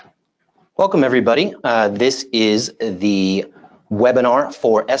Welcome everybody. This is the webinar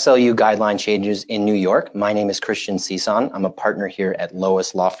for SLU guideline changes in New York. My name is Christian Cison. I'm a partner here at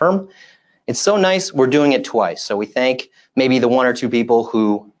Lois Law Firm. It's so nice we're doing it twice. So we thank maybe the one or two people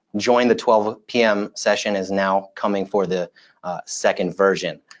who joined the 12 p.m. session is now coming for the second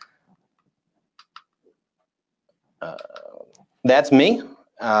version. That's me.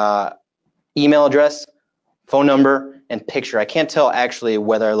 Email address, phone number, and picture. I can't tell actually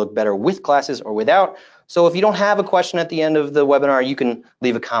whether I look better with glasses or without. So if you don't have a question at the end of the webinar, you can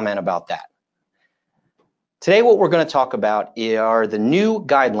leave a comment about that. Today, what we're going to talk about are the new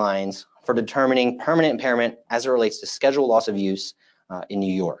guidelines for determining permanent impairment as it relates to scheduled loss of use in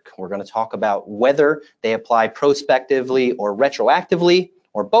New York. We're going to talk about whether they apply prospectively or retroactively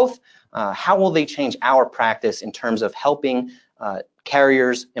or both. How will they change our practice in terms of helping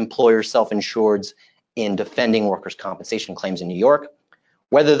carriers, employers, self-insureds in defending workers' compensation claims in New York,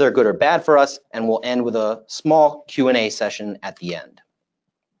 whether they're good or bad for us, and we'll end with a small Q&A session at the end.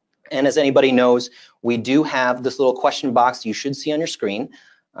 And as anybody knows, we do have this little question box you should see on your screen.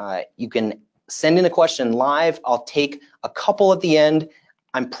 You can send in a question live. I'll take a couple at the end.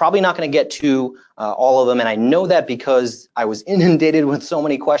 I'm probably not going to get to all of them, and I know that because I was inundated with so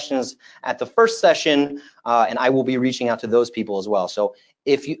many questions at the first session, and I will be reaching out to those people as well. So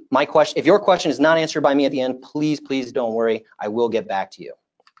if your question is not answered by me at the end, please don't worry. I will get back to you.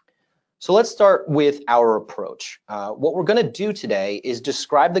 So let's start with our approach. What we're going to do today is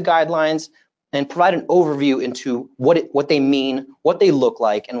describe the guidelines and provide an overview into what they mean, what they look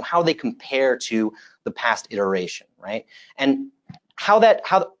like, and how they compare to the past iteration, right? And how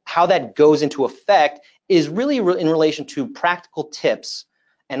that goes into effect is really in relation to practical tips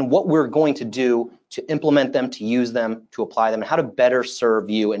and what we're going to do to implement them, to use them, to apply them, and how to better serve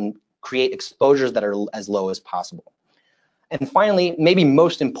you and create exposures that are as low as possible. And finally, maybe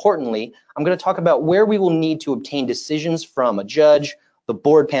most importantly, I'm going to talk about where we will need to obtain decisions from a judge, the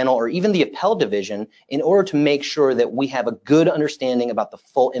board panel, or even the appellate division in order to make sure that we have a good understanding about the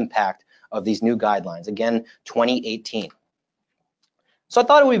full impact of these new guidelines. Again, 2018. So I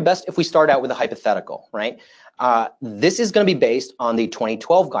thought it would be best if we start out with a hypothetical, right? This is going to be based on the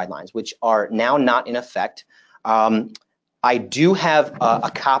 2012 guidelines, which are now not in effect. I do have a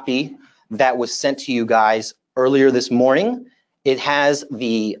copy that was sent to you guys earlier this morning. It has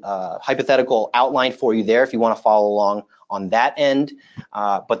the hypothetical outlined for you there if you want to follow along on that end,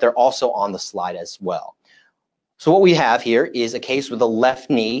 but they're also on the slide as well. So what we have here is a case with a left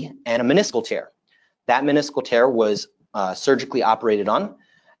knee and a meniscal tear. That meniscal tear was surgically operated on,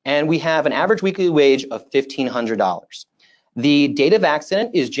 and we have an average weekly wage of $1,500. The date of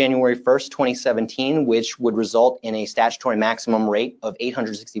accident is January 1st, 2017, which would result in a statutory maximum rate of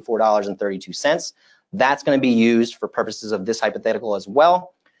 $864.32. That's going to be used for purposes of this hypothetical as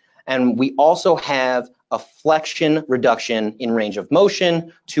well. And we also have a flexion reduction in range of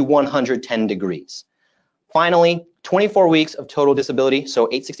motion to 110 degrees. Finally, 24 weeks of total disability, so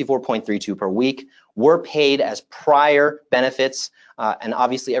 $864.32 per week, were paid as prior benefits, and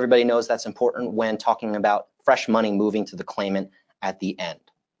obviously everybody knows that's important when talking about fresh money moving to the claimant at the end.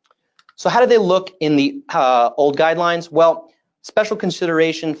 So how do they look in the old guidelines? Well, special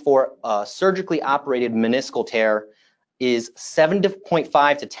consideration for a surgically operated meniscal tear is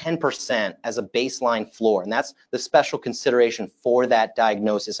 7.5 to 10% as a baseline floor, and that's the special consideration for that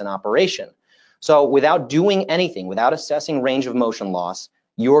diagnosis and operation. So without doing anything, without assessing range of motion loss,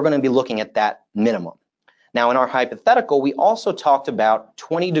 you're going to be looking at that minimum. Now, in our hypothetical, we also talked about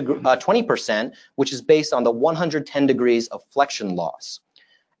 20%, which is based on the 110 degrees of flexion loss.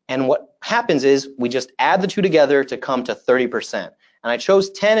 And what happens is we just add the two together to come to 30%. And I chose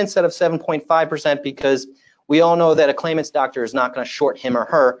 10 instead of 7.5% because we all know that a claimant's doctor is not going to short him or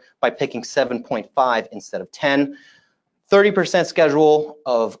her by picking 7.5 instead of 10. 30% schedule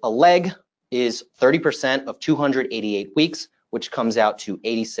of a leg is 30% of 288 weeks, which comes out to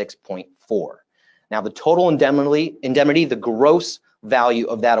 86.4. Now, the total indemnity, the gross value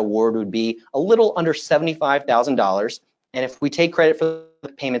of that award would be a little under $75,000. And if we take credit for the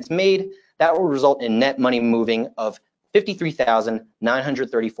payments made, that will result in net money moving of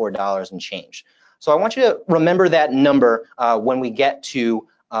 $53,934 and change. So I want you to remember that number when we get to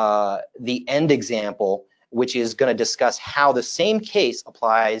the end example, which is going to discuss how the same case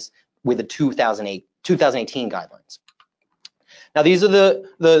applies with the 2018 guidelines. Now, these are the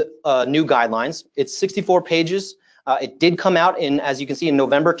new guidelines. It's 64 pages. It did come out in, as you can see, in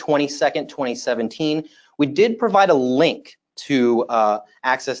November 22nd, 2017. We did provide a link to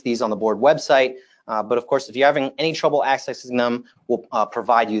access these on the board website. But of course, if you're having any trouble accessing them, we'll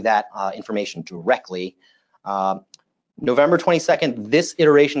provide you that information directly. November 22nd, this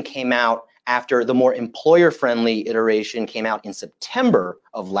iteration came out after the more employer-friendly iteration came out in September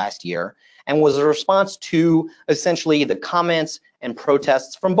of last year, and was a response to essentially the comments and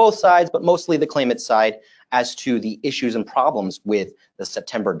protests from both sides, but mostly the claimant side, as to the issues and problems with the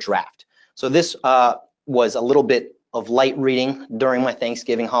September draft. So this was a little bit of light reading during my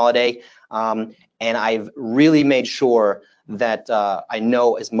Thanksgiving holiday, and I've really made sure that I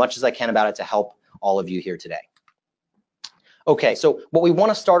know as much as I can about it to help all of you here today. Okay, so what we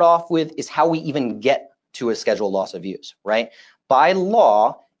want to start off with is how we even get to a scheduled loss of use, right? By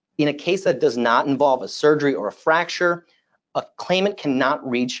law, in a case that does not involve a surgery or a fracture, a claimant cannot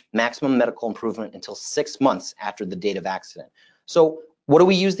reach maximum medical improvement until 6 months after the date of accident. So what do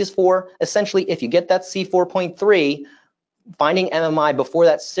we use this for? Essentially, if you get that C4.3, finding MMI before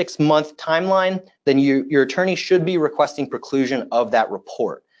that 6-month timeline, then your attorney should be requesting preclusion of that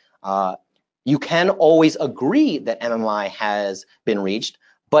report. You can always agree that MMI has been reached,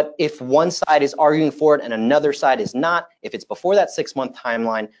 but if one side is arguing for it and another side is not, if it's before that 6-month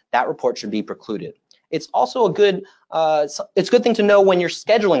timeline, that report should be precluded. It's also a good, it's a good thing to know when you're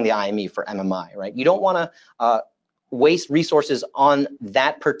scheduling the IME for MMI, right? You don't want to waste resources on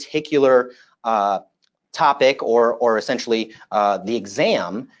that particular topic or essentially the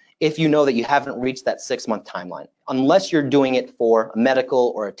exam if you know that you haven't reached that 6-month timeline, unless you're doing it for a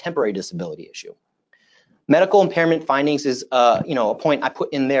medical or a temporary disability issue. Medical impairment findings is a point I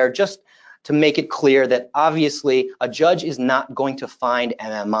put in there just to make it clear that obviously a judge is not going to find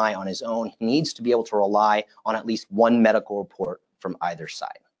MMI on his own. He needs to be able to rely on at least one medical report from either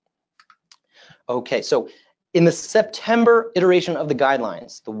side. Okay, so in the September iteration of the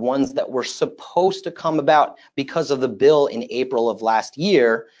guidelines, the ones that were supposed to come about because of the bill in April of last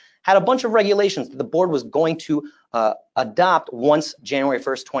year, had a bunch of regulations that the board was going to adopt once January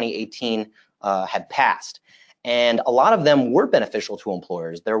 1st, 2018 had passed. And a lot of them were beneficial to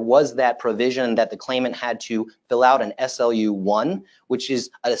employers. There was that provision that the claimant had to fill out an SLU-1, which is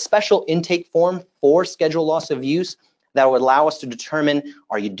a special intake form for scheduled loss of use that would allow us to determine,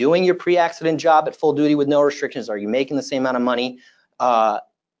 are you doing your pre-accident job at full duty with no restrictions? Are you making the same amount of money?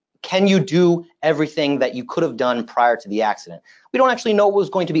 Can you do everything that you could have done prior to the accident? We don't actually know what was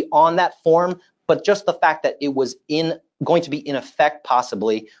going to be on that form, but just the fact that it was going to be in effect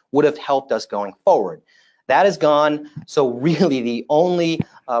possibly would have helped us going forward. That is gone, so really the only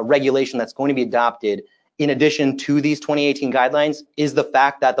regulation that's going to be adopted in addition to these 2018 guidelines is the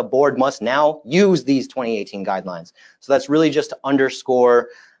fact that the board must now use these 2018 guidelines. So that's really just to underscore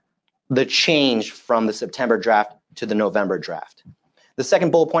the change from the September draft to the November draft. The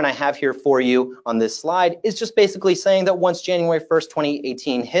second bullet point I have here for you on this slide is just basically saying that once January 1st,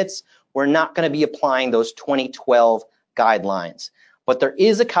 2018 hits, we're not going to be applying those 2012 guidelines. But there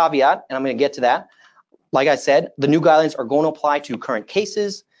is a caveat, and I'm going to get to that. Like I said, the new guidelines are going to apply to current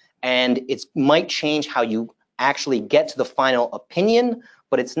cases, and it might change how you actually get to the final opinion,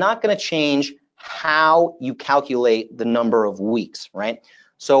 but it's not going to change how you calculate the number of weeks, right?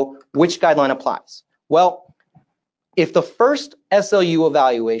 So which guideline applies? Well, if the first SLU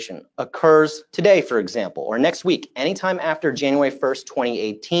evaluation occurs today, for example, or next week, anytime after January 1st,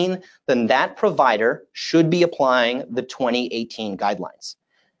 2018, then that provider should be applying the 2018 guidelines.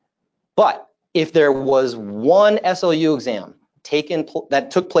 But if there was one SLU exam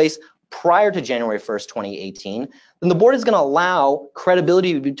that took place prior to January 1st, 2018, then the board is going to allow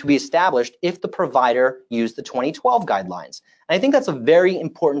credibility to be established if the provider used the 2012 guidelines. And I think that's a very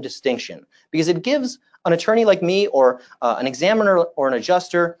important distinction because it gives an attorney like me or an examiner or an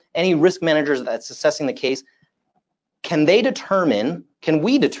adjuster, any risk managers that's assessing the case, can we determine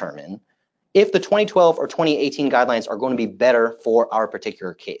if the 2012 or 2018 guidelines are going to be better for our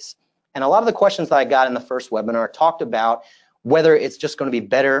particular case? And a lot of the questions that I got in the first webinar talked about whether it's just going to be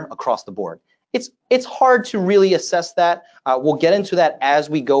better across the board. It's hard to really assess that. We'll get into that as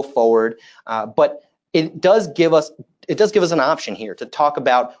we go forward, but it does give us an option here to talk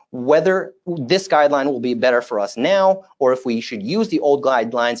about whether this guideline will be better for us now, or if we should use the old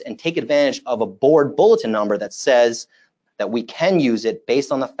guidelines and take advantage of a board bulletin number that says that we can use it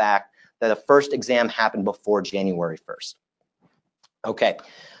based on the fact that the first exam happened before January 1st. Okay.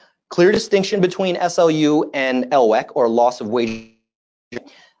 Clear distinction between SLU and LWEC, or loss of wage.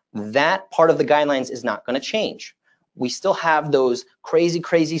 That part of the guidelines is not going to change. We still have those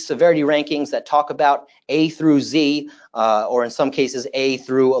crazy severity rankings that talk about A through Z, or in some cases A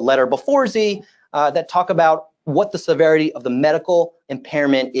through a letter before Z, that talk about what the severity of the medical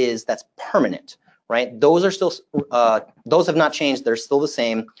impairment is that's permanent, right? Those are still, those have not changed. They're still the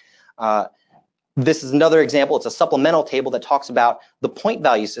same. This is another example. It's a supplemental table that talks about the point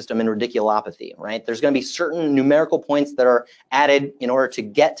value system in radiculopathy, right? There's going to be certain numerical points that are added in order to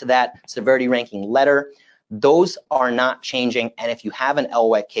get to that severity ranking letter. Those are not changing, and if you have an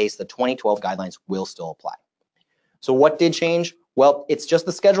LWEC case, the 2012 guidelines will still apply. So what did change? Well, it's just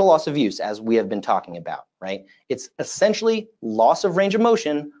the schedule loss of use, as we have been talking about, right? It's essentially loss of range of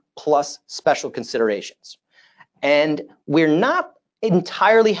motion plus special considerations. And we're not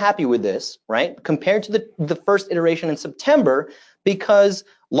entirely happy with this, right? Compared to the first iteration in September, because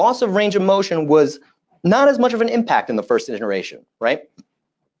loss of range of motion was not as much of an impact in the first iteration, right?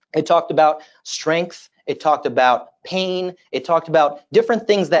 It talked about strength, it talked about pain, it talked about different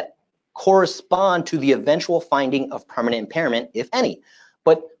things that correspond to the eventual finding of permanent impairment, if any.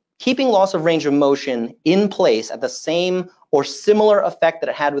 But keeping loss of range of motion in place at the same or similar effect that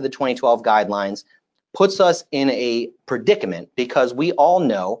it had with the 2012 guidelines puts us in a predicament, because we all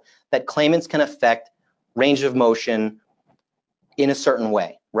know that claimants can affect range of motion in a certain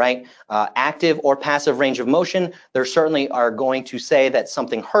way, right? Active or passive range of motion, there certainly are going to say that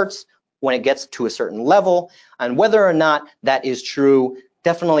something hurts when it gets to a certain level, and whether or not that is true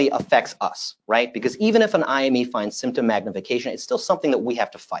definitely affects us, right? Because even if an IME finds symptom magnification, it's still something that we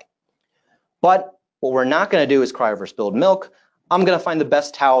have to fight. But what we're not going to do is cry over spilled milk. I'm going to find the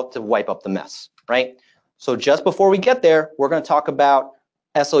best towel to wipe up the mess, right? So just before we get there, we're going to talk about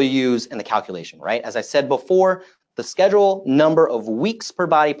SLUs and the calculation, right? As I said before, the schedule number of weeks per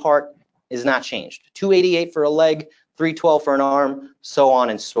body part is not changed. 288 for a leg, 312 for an arm, so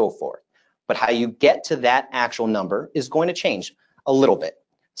on and so forth. But how you get to that actual number is going to change a little bit.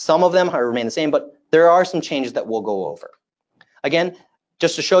 Some of them remain the same, but there are some changes that we'll go over. Again,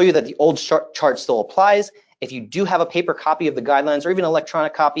 just to show you that the old chart still applies, if you do have a paper copy of the guidelines or even an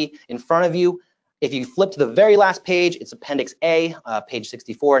electronic copy in front of you, if you flip to the very last page, it's Appendix A, page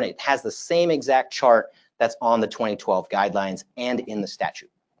 64, and it has the same exact chart that's on the 2012 guidelines and in the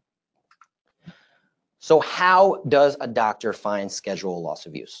statute. So how does a doctor find schedule loss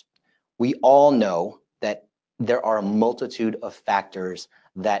of use? We all know that there are a multitude of factors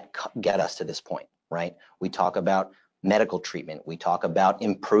that get us to this point, right? We talk about medical treatment, we talk about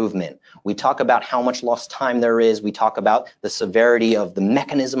improvement, we talk about how much lost time there is, we talk about the severity of the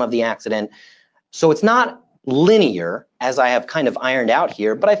mechanism of the accident. So it's not linear, as I have kind of ironed out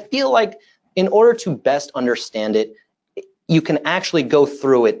here, but I feel like in order to best understand it, you can actually go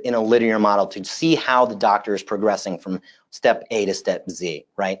through it in a linear model to see how the doctor is progressing from step A to step Z,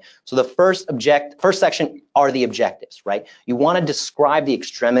 right? So the first section are the objectives, right? You want to describe the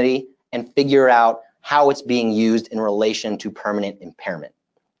extremity and figure out how it's being used in relation to permanent impairment.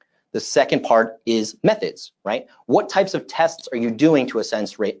 The second part is methods, right? What types of tests are you doing to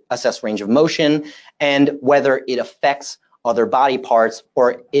assess range of motion and whether it affects other body parts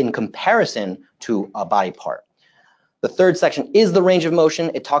or in comparison to a body part. The third section is the range of motion.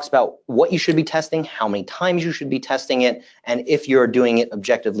 It talks about what you should be testing, how many times you should be testing it, and if you're doing it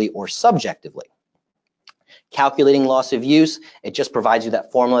objectively or subjectively. Calculating loss of use, it just provides you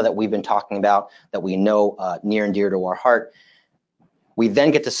that formula that we've been talking about that we know near and dear to our heart. We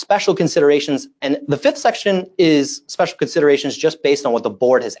then get to special considerations, and the fifth section is special considerations just based on what the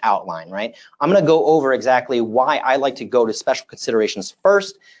board has outlined, right? I'm going to go over exactly why I like to go to special considerations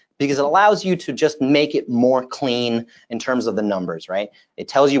first, because it allows you to just make it more clean in terms of the numbers, right? It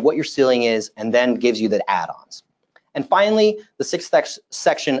tells you what your ceiling is and then gives you the add-ons. And finally, the sixth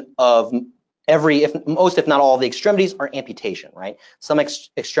section of most if not all of the extremities are amputation, right? Some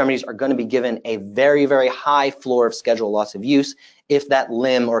extremities are going to be given a very, very high floor of schedule loss of use if that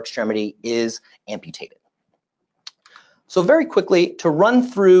limb or extremity is amputated. So very quickly, to run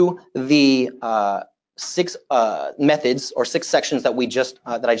through the six methods or six sections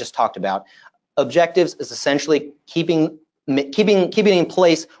that I just talked about, objectives is essentially keeping in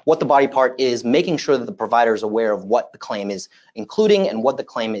place what the body part is, making sure that the provider is aware of what the claim is including and what the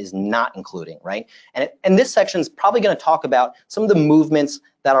claim is not including, right? And this section is probably going to talk about some of the movements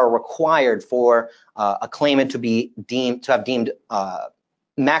that are required for a claimant to have deemed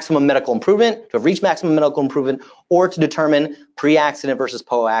maximum medical improvement, to have reached maximum medical improvement, or to determine pre-accident versus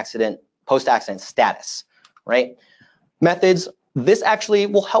post-accident status, right? Methods. This actually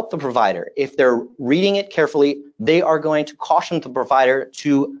will help the provider. If they're reading it carefully, they are going to caution the provider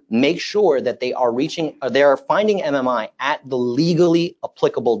to make sure that they are finding MMI at the legally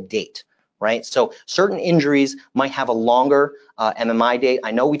applicable date, right? So certain injuries might have a longer MMI date.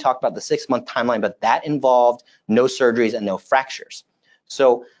 I know we talked about the 6-month timeline, but that involved no surgeries and no fractures.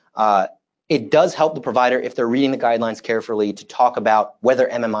 So it does help the provider, if they're reading the guidelines carefully, to talk about whether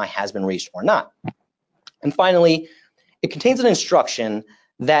MMI has been reached or not. And finally, it contains an instruction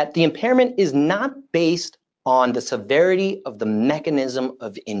that the impairment is not based on the severity of the mechanism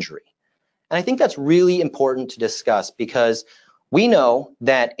of injury. And I think that's really important to discuss because we know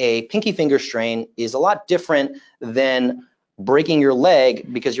that a pinky finger strain is a lot different than breaking your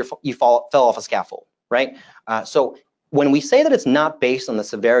leg because you fell off a scaffold, right? So when we say that it's not based on the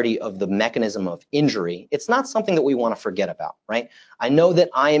severity of the mechanism of injury, it's not something that we want to forget about, right? I know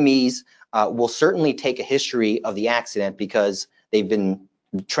that IMEs will certainly take a history of the accident because they've been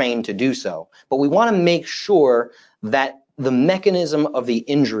trained to do so, but we want to make sure that the mechanism of the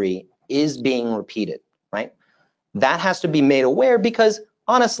injury is being repeated, right? That has to be made aware because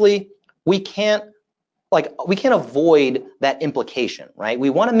honestly, we can't avoid that implication, right? We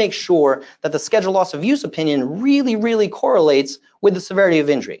want to make sure that the schedule loss of use opinion really correlates with the severity of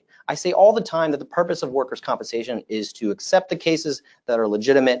injury. I say all the time that the purpose of workers' compensation is to accept the cases that are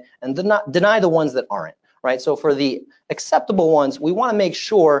legitimate and deny the ones that aren't, right? So for the acceptable ones, we want to make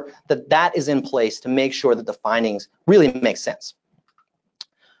sure that that is in place to make sure that the findings really make sense.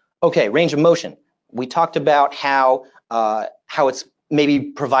 Okay, range of motion. We talked about how it's maybe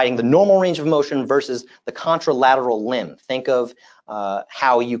providing the normal range of motion versus the contralateral limb. Think of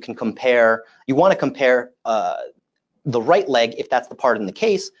how you can compare, you want to compare the right leg, if that's the part in the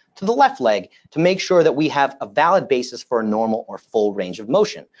case, to the left leg to make sure that we have a valid basis for a normal or full range of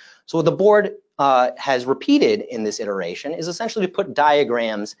motion. So what the board has repeated in this iteration is essentially to put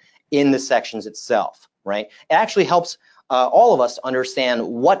diagrams in the sections itself, right? It actually helps all of us to understand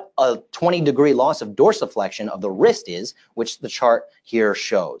what a 20-degree loss of dorsiflexion of the wrist is, which the chart here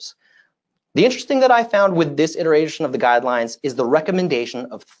shows. The interesting that I found with this iteration of the guidelines is the recommendation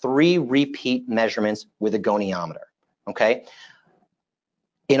of 3 repeat measurements with a goniometer, okay?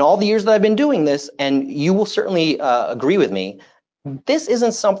 In all the years that I've been doing this, and you will certainly agree with me, this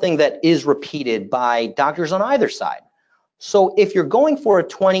isn't something that is repeated by doctors on either side. So if you're going for a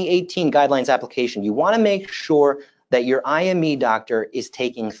 2018 guidelines application, you want to make sure that your IME doctor is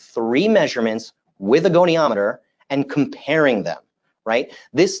taking 3 measurements with a goniometer and comparing them, right?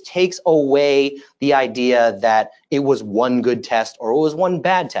 This takes away the idea that it was one good test or it was one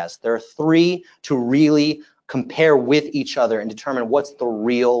bad test. There are 3 to really compare with each other and determine what's the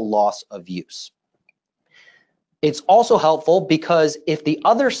real loss of use. It's also helpful because if the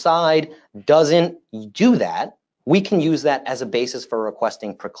other side doesn't do that, we can use that as a basis for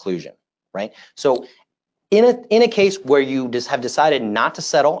requesting preclusion, right? So in a case where you just have decided not to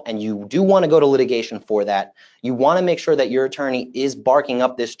settle and you do want to go to litigation for that, you want to make sure that your attorney is barking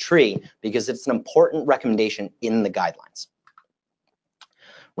up this tree because it's an important recommendation in the guidelines.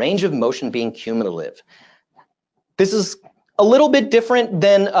 Range of motion being cumulative. This is a little bit different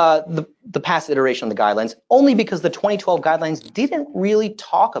than the past iteration of the guidelines, only because the 2012 guidelines didn't really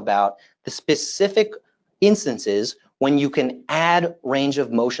talk about the specific instances when you can add range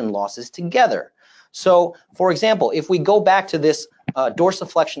of motion losses together. So, for example, if we go back to this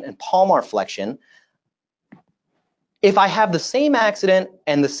dorsiflexion and palmar flexion, if I have the same accident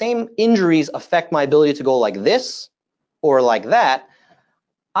and the same injuries affect my ability to go like this or like that,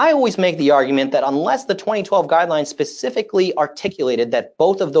 I always make the argument that unless the 2012 guidelines specifically articulated that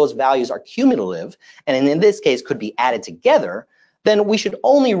both of those values are cumulative, and in this case could be added together, then we should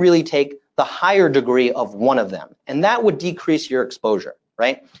only really take the higher degree of one of them, and that would decrease your exposure,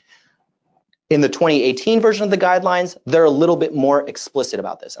 right? In the 2018 version of the guidelines, they're a little bit more explicit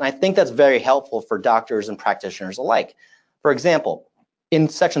about this. And I think that's very helpful for doctors and practitioners alike. For example, in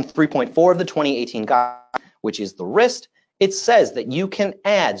section 3.4 of the 2018 guidelines, which is the wrist, it says that you can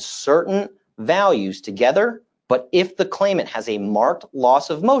add certain values together, but if the claimant has a marked loss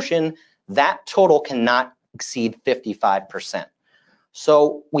of motion, that total cannot exceed 55%.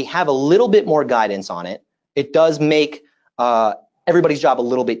 So we have a little bit more guidance on it. It does make everybody's job a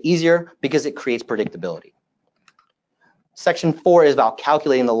little bit easier because it creates predictability. Section 4 is about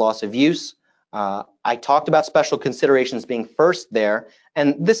calculating the loss of use. I talked about special considerations being first there,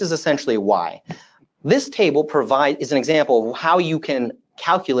 and this is essentially why. This table is an example of how you can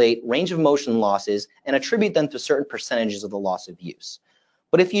calculate range of motion losses and attribute them to certain percentages of the loss of use.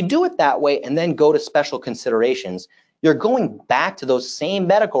 But if you do it that way and then go to special considerations, you're going back to those same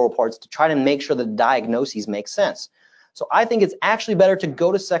medical reports to try to make sure that the diagnoses make sense. So I think it's actually better to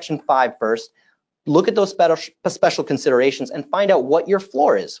go to section 5 first, look at those special considerations and find out what your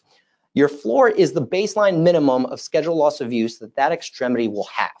floor is. Your floor is the baseline minimum of scheduled loss of use that extremity will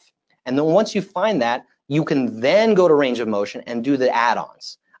have. And then once you find that, you can then go to range of motion and do the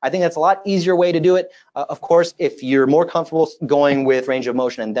add-ons. I think that's a lot easier way to do it. Of course, if you're more comfortable going with range of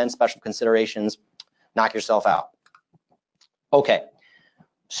motion and then special considerations, knock yourself out. Okay,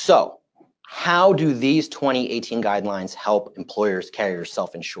 so how do these 2018 guidelines help employers, carriers,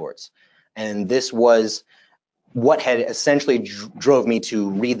 self-insureds? And this was what had essentially drove me to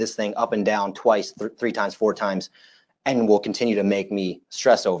read this thing up and down twice, three times, four times, and will continue to make me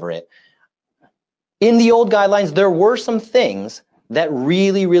stress over it. In the old guidelines, there were some things that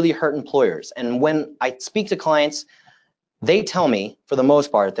really, really hurt employers. And when I speak to clients, they tell me, for the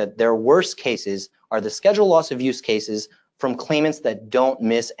most part, that their worst cases are the schedule loss of use cases from claimants that don't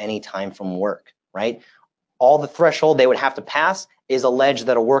miss any time from work, right? All the threshold they would have to pass is allege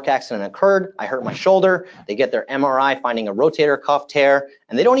that a work accident occurred, I hurt my shoulder, they get their MRI finding a rotator cuff tear,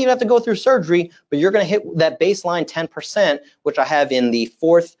 and they don't even have to go through surgery, but you're gonna hit that baseline 10%, which I have in the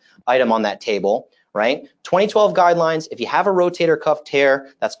fourth item on that table, right? 2012 guidelines, if you have a rotator cuff tear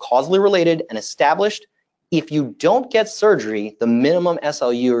that's causally related and established, if you don't get surgery, the minimum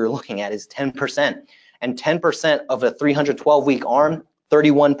SLU you're looking at is 10%, and 10% of a 312-week arm,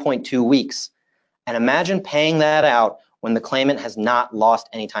 31.2 weeks. And imagine paying that out when the claimant has not lost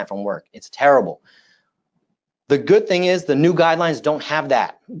any time from work. It's terrible. The good thing is the new guidelines don't have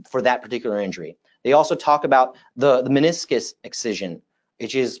that for that particular injury. They also talk about the meniscus excision,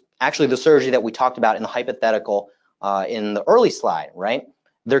 which is actually the surgery that we talked about in the hypothetical in the early slide, right?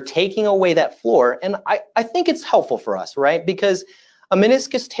 They're taking away that floor, and I think it's helpful for us, right? Because a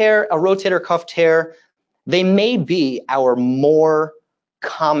meniscus tear, a rotator cuff tear, they may be our more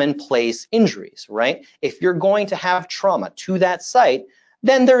commonplace injuries, right? If you're going to have trauma to that site,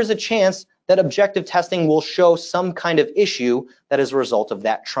 then there is a chance that objective testing will show some kind of issue that is a result of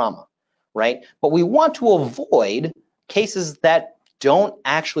that trauma, right? But we want to avoid cases that don't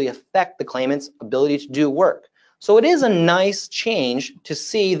actually affect the claimant's ability to do work. So it is a nice change to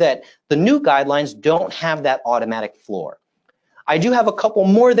see that the new guidelines don't have that automatic floor. I do have a couple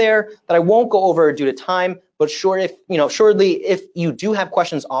more there that I won't go over due to time, but shortly, if you do have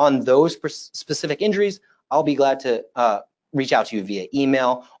questions on those specific injuries, I'll be glad to reach out to you via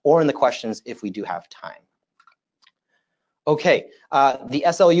email or in the questions if we do have time. Okay, the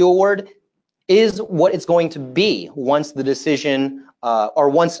SLU award is what it's going to be once the decision or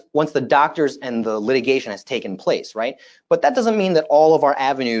once the doctors and the litigation has taken place, right? But that doesn't mean that all of our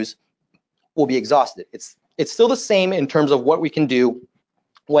avenues will be exhausted. It's still the same in terms of what we can do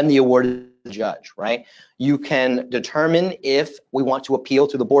when the award is the judge, right? You can determine if we want to appeal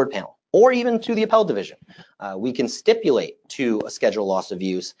to the board panel or even to the appellate division. We can stipulate to a schedule loss of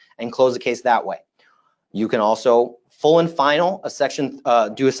use and close the case that way. You can also full and final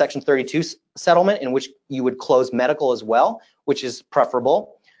do a section 32 settlement in which you would close medical as well, which is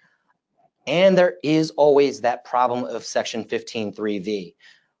preferable. And there is always that problem of section 15.3v.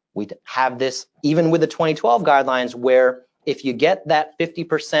 We have this even with the 2012 guidelines where if you get that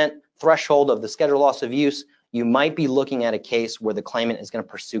 50% threshold of the schedule loss of use, you might be looking at a case where the claimant is going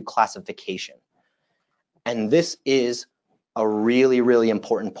to pursue classification. And this is a really, really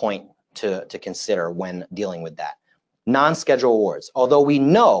important point to consider when dealing with that. Non-schedule awards. Although we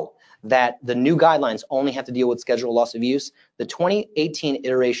know that the new guidelines only have to deal with schedule loss of use, the 2018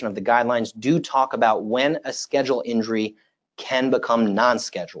 iteration of the guidelines do talk about when a schedule injury can become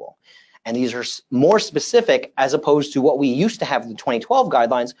non-schedule. And these are more specific as opposed to what we used to have in the 2012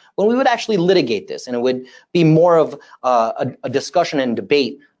 guidelines when we would actually litigate this, and it would be more of a discussion and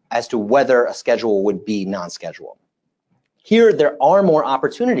debate as to whether a schedule would be non-schedule. Here, there are more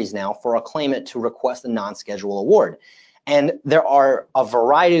opportunities now for a claimant to request a non-schedule award. And there are a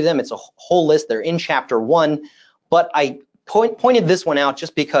variety of them. It's a whole list. They're in Chapter 1, but I pointed this one out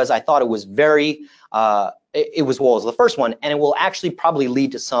just because I thought it was very, it was the first one, and it will actually probably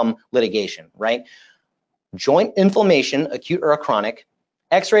lead to some litigation, right? Joint inflammation, acute or chronic,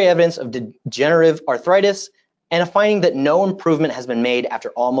 X-ray evidence of degenerative arthritis, and a finding that no improvement has been made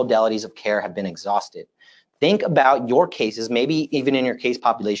after all modalities of care have been exhausted. Think about your cases, maybe even in your case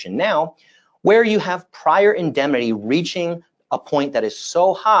population now, where you have prior indemnity reaching a point that is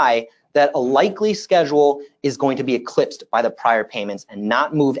so high that a likely schedule is going to be eclipsed by the prior payments and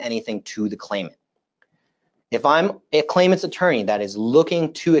not move anything to the claimant. If I'm a claimant's attorney that is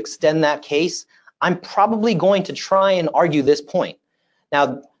looking to extend that case, I'm probably going to try and argue this point.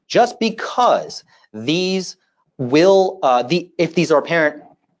 Now, just because these will, if these are apparent,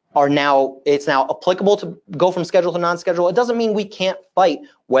 it's now applicable to go from schedule to non-schedule, it doesn't mean we can't fight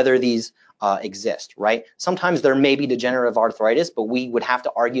whether these exist, right? Sometimes there may be degenerative arthritis, but we would have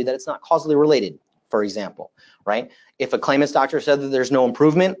to argue that it's not causally related, for example, right? If a claimant's doctor said that there's no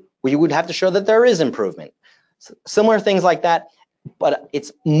improvement, we would have to show that there is improvement. Similar things like that, but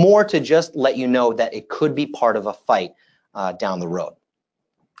it's more to just let you know that it could be part of a fight down the road.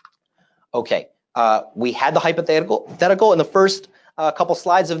 Okay, we had the hypothetical in the first a couple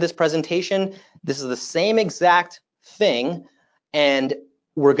slides of this presentation. This is the same exact thing, and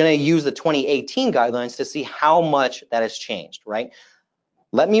we're going to use the 2018 guidelines to see how much that has changed, right?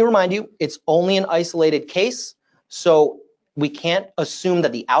 Let me remind you, it's only an isolated case, so we can't assume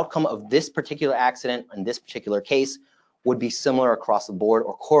that the outcome of this particular accident in this particular case would be similar across the board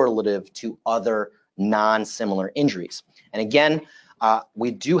or correlative to other non-similar injuries. And again,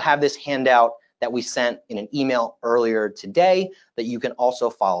 we do have this handout that we sent in an email earlier today that you can also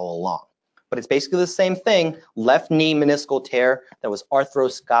follow along. But it's basically the same thing, left knee meniscal tear that was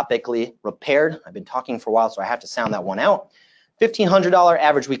arthroscopically repaired. I've been talking for a while, so I have to sound that one out. $1,500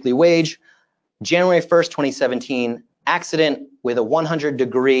 average weekly wage, January 1st, 2017, accident with a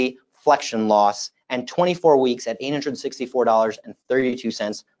 100-degree flexion loss and 24 weeks at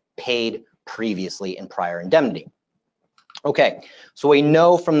 $864.32 paid previously in prior indemnity. Okay, so we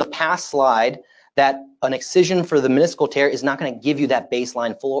know from the past slide that an excision for the meniscal tear is not going to give you that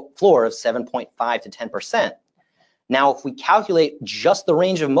baseline floor of 7.5 to 10%. Now, if we calculate just the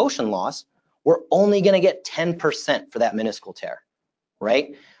range of motion loss, we're only going to get 10% for that meniscal tear,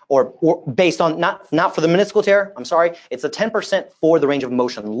 right? Or based on, not for the meniscal tear, I'm sorry, it's a 10% for the range of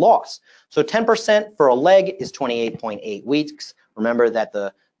motion loss. So 10% for a leg is 28.8 weeks. Remember that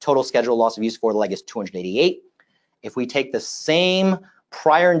the total scheduled loss of use for the leg is 288. If we take the same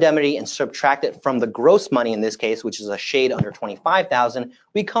prior indemnity and subtract it from the gross money in this case, which is a shade under $25,000,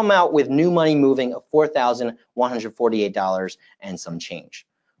 we come out with new money moving of $4,148 and some change.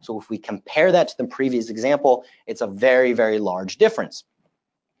 So if we compare that to the previous example, it's a very, very large difference.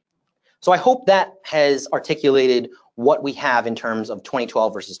 So I hope that has articulated what we have in terms of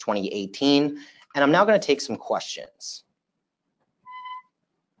 2012 versus 2018. And I'm now going to take some questions.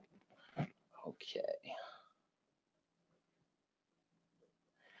 Okay.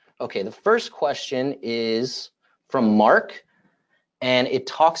 Okay, the first question is from Mark, and it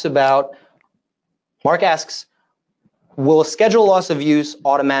talks about, Mark asks, will a scheduled loss of use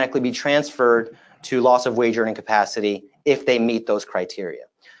automatically be transferred to loss of wage earning capacity if they meet those criteria?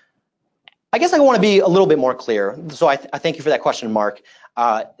 I guess I want to be a little bit more clear, so I thank you for that question, Mark.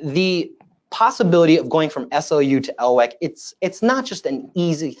 The possibility of going from SLU to LWEC, it's not just an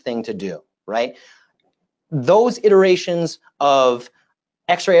easy thing to do, right? Those iterations of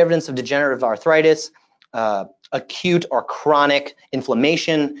X-ray evidence of degenerative arthritis, acute or chronic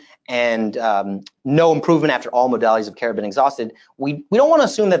inflammation, and no improvement after all modalities of care have been exhausted, we don't want to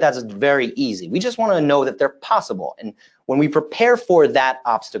assume that that's very easy. We just want to know that they're possible. And when we prepare for that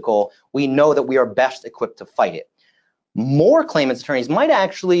obstacle, we know that we are best equipped to fight it. More claimants' attorneys might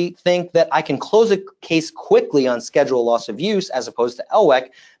actually think that I can close a case quickly on scheduled loss of use as opposed to LWEC,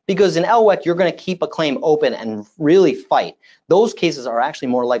 because in LWEC, you're going to keep a claim open and really fight. Those cases are actually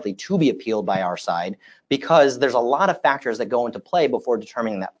more likely to be appealed by our side because there's a lot of factors that go into play before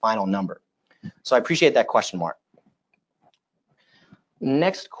determining that final number. So I appreciate that question, Mark.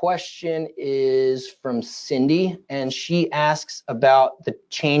 Next question is from Cindy, and she asks about the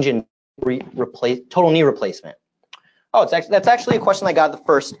change in total knee replacement. Oh, that's actually a question I got at the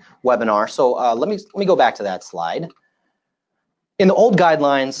first webinar. So let me go back to that slide. In the old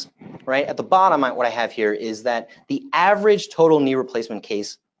guidelines, right at the bottom, what I have here is that the average total knee replacement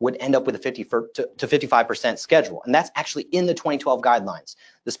case would end up with a 50 to 55% schedule, and that's actually in the 2012 guidelines.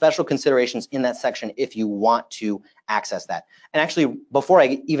 The special considerations in that section if you want to access that. And actually, before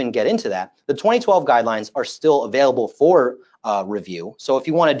I even get into that, the 2012 guidelines are still available for review. So if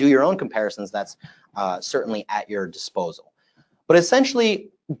you want to do your own comparisons, that's certainly at your disposal. But essentially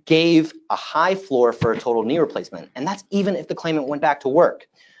gave a high floor for a total knee replacement, and that's even if the claimant went back to work.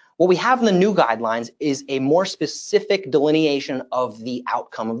 What we have in the new guidelines is a more specific delineation of the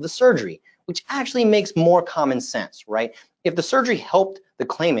outcome of the surgery, which actually makes more common sense, right? If the surgery helped the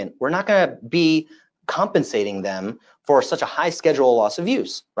claimant, we're not going to be compensating them for such a high schedule loss of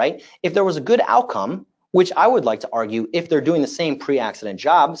use, right? If there was a good outcome, which I would like to argue, if they're doing the same pre-accident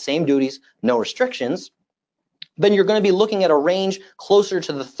job, same duties, no restrictions, then you're going to be looking at a range closer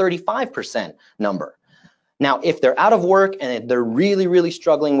to the 35% number. Now, if they're out of work and they're really, really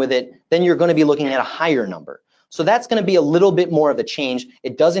struggling with it, then you're going to be looking at a higher number. So that's going to be a little bit more of a change.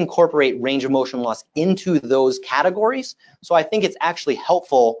 It does incorporate range of motion loss into those categories. So I think it's actually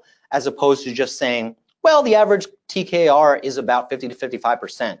helpful as opposed to just saying, well, the average TKR is about 50 to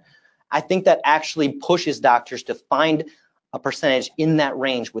 55%. I think that actually pushes doctors to find a percentage in that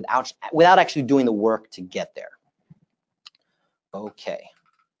range without actually doing the work to get there. Okay,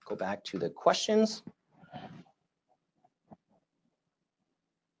 go back to the questions.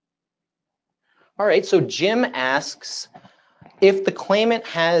 All right, so Jim asks, if the claimant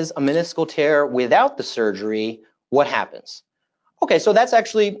has a meniscal tear without the surgery, what happens? Okay, so that's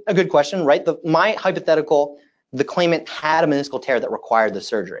actually a good question, right? My hypothetical, the claimant had a meniscal tear that required the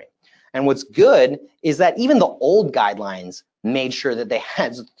surgery. And what's good is that even the old guidelines made sure that they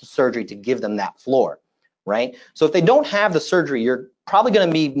had surgery to give them that floor, right? So if they don't have the surgery, you're probably going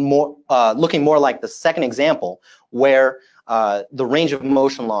to be more looking more like the second example, where the range of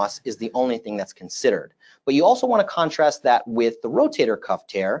motion loss is the only thing that's considered. But you also want to contrast that with the rotator cuff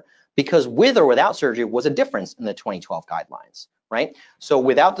tear, because with or without surgery was a difference in the 2012 guidelines, right? So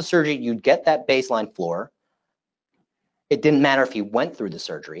without the surgery, you'd get that baseline floor. It didn't matter if he went through the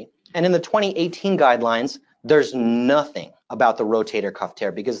surgery. And in the 2018 guidelines, there's nothing about the rotator cuff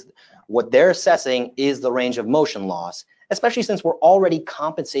tear, because what they're assessing is the range of motion loss, especially since we're already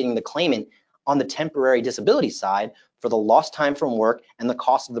compensating the claimant on the temporary disability side for the lost time from work and the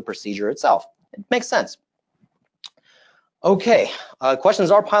cost of the procedure itself. It makes sense. Okay, questions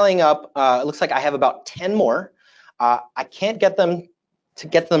are piling up. It looks like I have about 10 more. I can't get them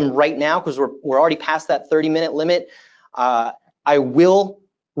right now because we're already past that 30-minute limit. I will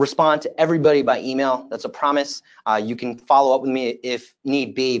respond to everybody by email. That's a promise. You can follow up with me if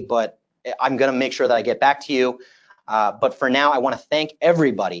need be, but I'm going to make sure that I get back to you. But for now, I want to thank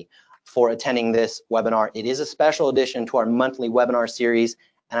everybody for attending this webinar. It is a special addition to our monthly webinar series,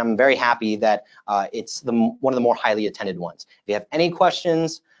 and I'm very happy that it's one of the more highly attended ones. If you have any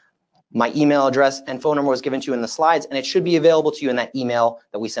questions, my email address and phone number was given to you in the slides, and it should be available to you in that email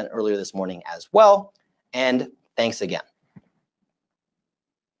that we sent earlier this morning as well. And thanks again.